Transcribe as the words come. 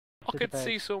I could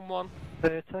see someone.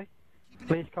 30.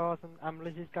 Police cars and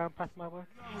ambulances going past my work.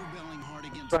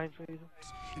 Strange reason.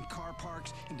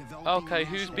 Okay,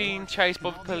 who's being chased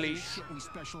by the police?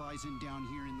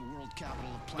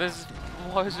 There's...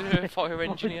 Why is there a fire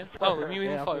engine here? Oh, a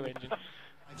Newman fire engine.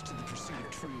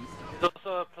 There's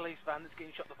also a police van that's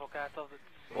getting shot the fuck out of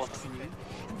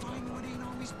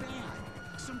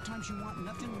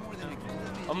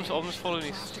I'm just following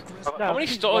this. How many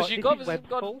stars you got? There's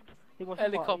got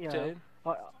helicopter.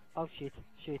 Oh shit.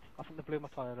 I think they blew my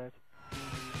tyre out.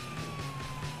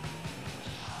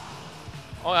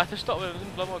 Oh, I have to stop with them.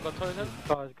 Blow my god, tyre's out.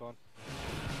 Tyre's gone.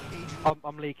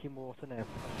 I'm leaking water now.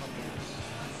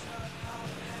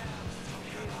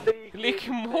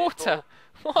 Leaking water?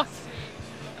 What?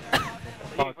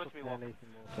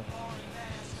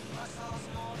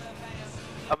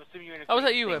 I'm assuming you're in a... Oh, was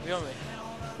that you, Webb? Behind me?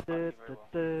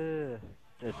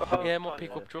 Yeah, my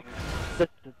pickup truck.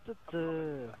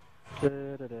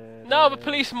 No, the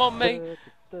police mob me!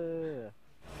 The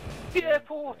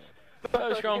airport!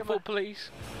 Those are on foot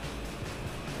police.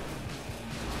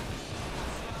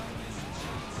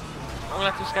 I'm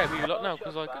gonna have to escape with you lot now,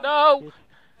 because I... No!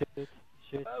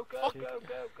 Shit. Go.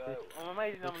 I'm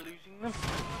amazing I'm losing them.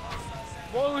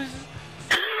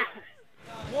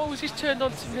 Why was this turned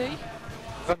on to me?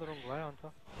 I've gone the wrong way, aren't I?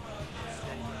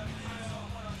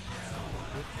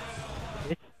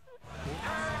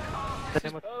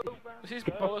 This is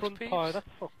bollocks, peeps.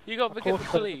 You got to get the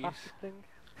police.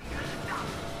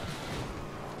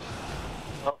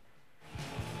 Well,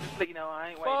 just let you know I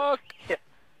ain't waiting. Fuck! Yeah.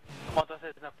 Come on, that's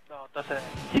it. No, that's it.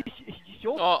 It's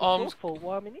your fault,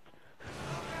 why a minute?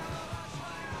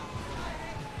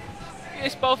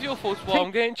 It's both your fault while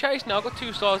I'm getting chased now. I've got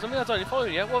 2 stars. I mean, I don't even follow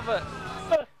you. What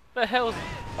the hell's...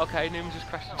 Okay, Newman just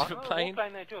crashed into the plane.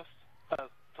 Plane there just.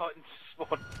 Titan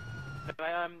spawn.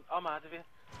 Anyway, I'm out of here.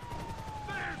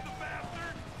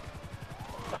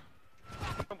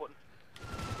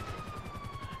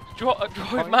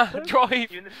 Drive, man,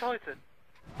 drive! You in the Titan?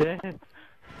 Yeah.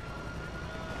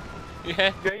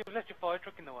 Yeah. Yeah, you've left your fire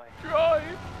truck in the way.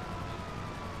 Drive!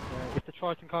 If the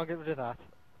Triton can't get rid of that.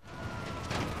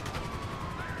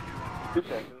 2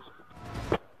 seconds.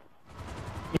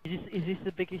 Is this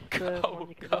the biggest one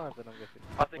you can drive then, I'm guessing?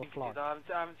 I think it is. I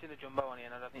haven't seen a jumbo on here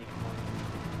and I don't think you can.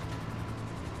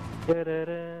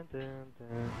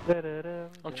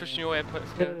 I'm trusting your airport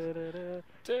skills.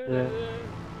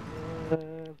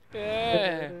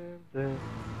 Yeah.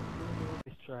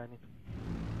 This training.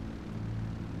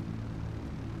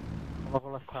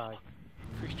 Level of 5.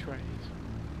 Free trains.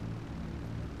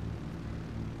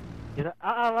 You know,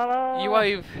 Allah. You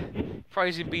wave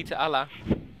Phrasing B to Allah.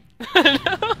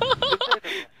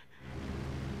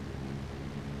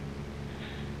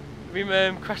 We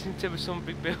crashed into some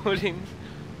big buildings.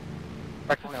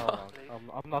 No,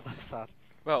 I'm not that sad.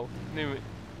 Well, knew it.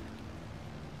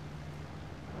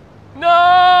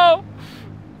 No!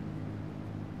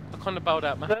 I kind of bowed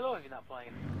out, man. They're alive in that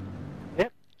plane.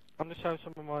 Yep. I'm just showing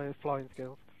some of my flying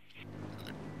skills.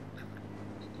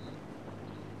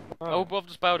 Oh, I've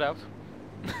just bowed out.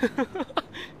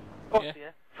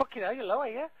 Yeah. Fucking hell, you're low,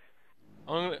 yeah?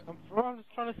 I'm just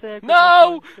trying to say.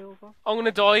 No! I'm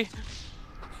gonna die.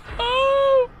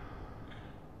 Oh!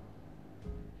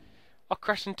 I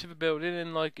crashed into the building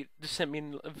and like it just sent me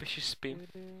in a vicious spin.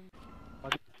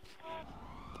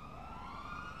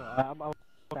 I'm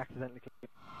accidentally.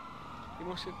 You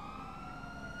must have.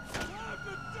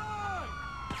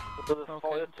 Another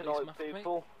fire tonight,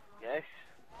 people. Yes.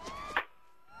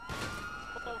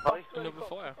 Another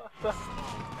fire.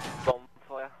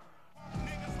 Bonfire.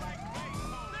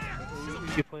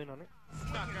 You're playing on it?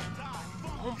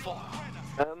 On fire.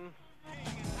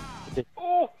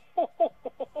 Oh!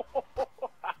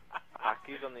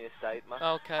 Aki's on the estate, man.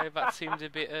 Okay, that seems a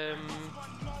bit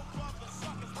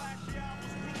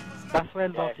That's where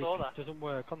logic doesn't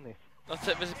work on this. That's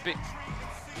it. There's a bit.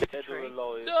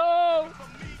 No!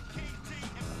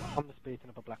 I'm just beating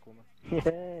up a black woman.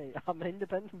 Yay! I'm an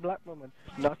independent black woman.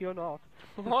 No, you're not.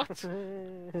 What?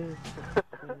 Did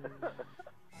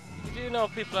you know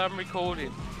people are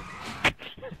recording?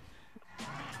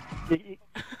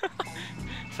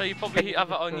 So you probably have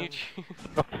it on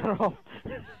YouTube.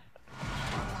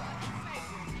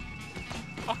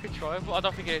 I could try, but I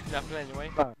don't think anything happened anyway.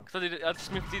 Because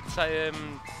Smith did say,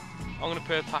 I'm going to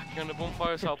put a packing on the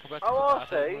bonfire, so I'll probably have to I that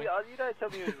say, anyway. You don't tell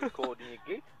me you was recording your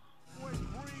gig.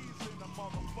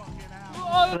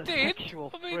 Well, I did!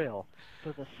 Thrill.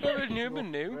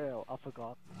 Newman knew. Thrill. I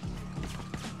forgot.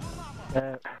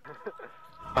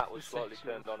 Matt was slightly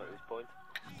turned on at this point.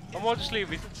 I might just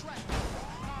leave it.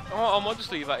 I might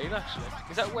just leave that in actually.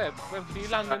 Is that Webb? Webb, can you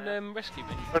land and rescue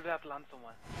me? We're going to have to land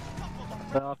somewhere.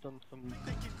 But I've done some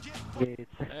weird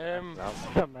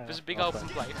There's a big open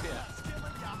place here.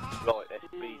 Right, let's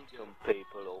beat some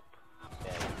people up.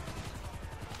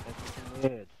 Some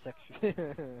weird sexual.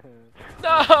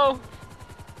 No!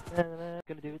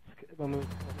 Gonna do it. When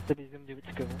said he's gonna do it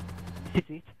to school. This is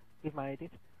it. We've made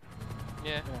it.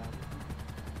 Yeah.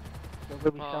 So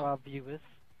will we show our viewers?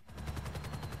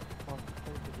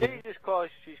 Jesus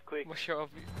Christ, she's quick. We'll show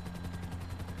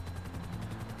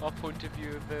our point of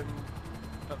view of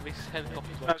at least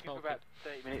helicopters Smoking like for smoking. about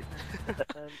 30 minutes.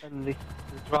 and the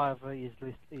driver is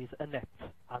inept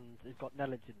and he's got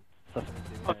negligent stuff to do.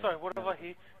 Oh, sorry, what have I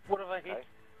hit? What have I hit?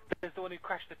 There's the one who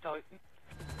crashed the Titan.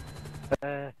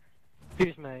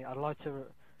 Excuse me, I'd like to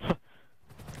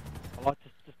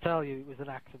just tell you it was an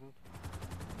accident.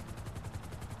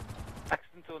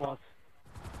 Accident or not?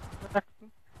 An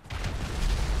accident?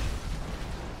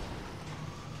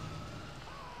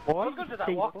 Why Who's going to that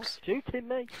walk? Shooting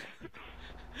me?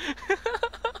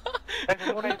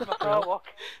 What is my car walk?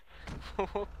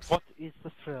 What is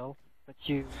the thrill that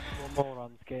you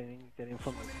morons getting in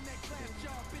front of me?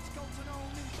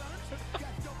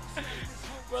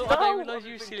 Well, I didn't realise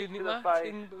you were stealing it,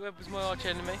 man. Webb was my arch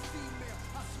enemy.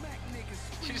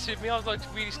 She just hit me, I was like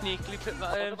really sneakily put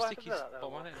that sticky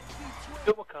bomb on it.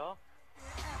 Built my car.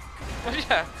 Oh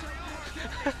yeah.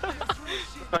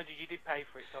 Mind you, you did pay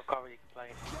for it, so I can't really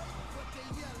complain.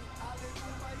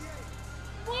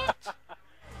 What?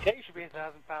 Yeah, you should be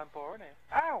 £1,000 poor, innit?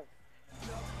 Ow!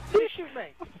 Did you shoot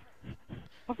me?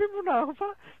 I've been run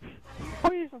over.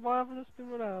 Why haven't I just been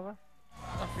run over?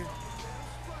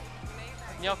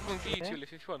 Yeah, I'll come and get you two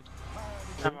if you want.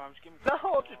 No, I'm just giving... No,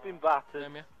 I've just been battered.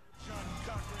 Yeah.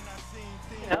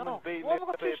 Someone beat me What have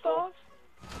I got 2 people. stars?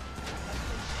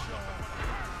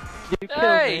 You killed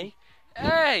Hey! me.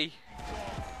 Hey!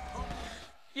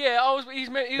 Yeah, he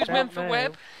was meant for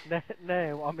Webb.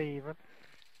 No, I'm even.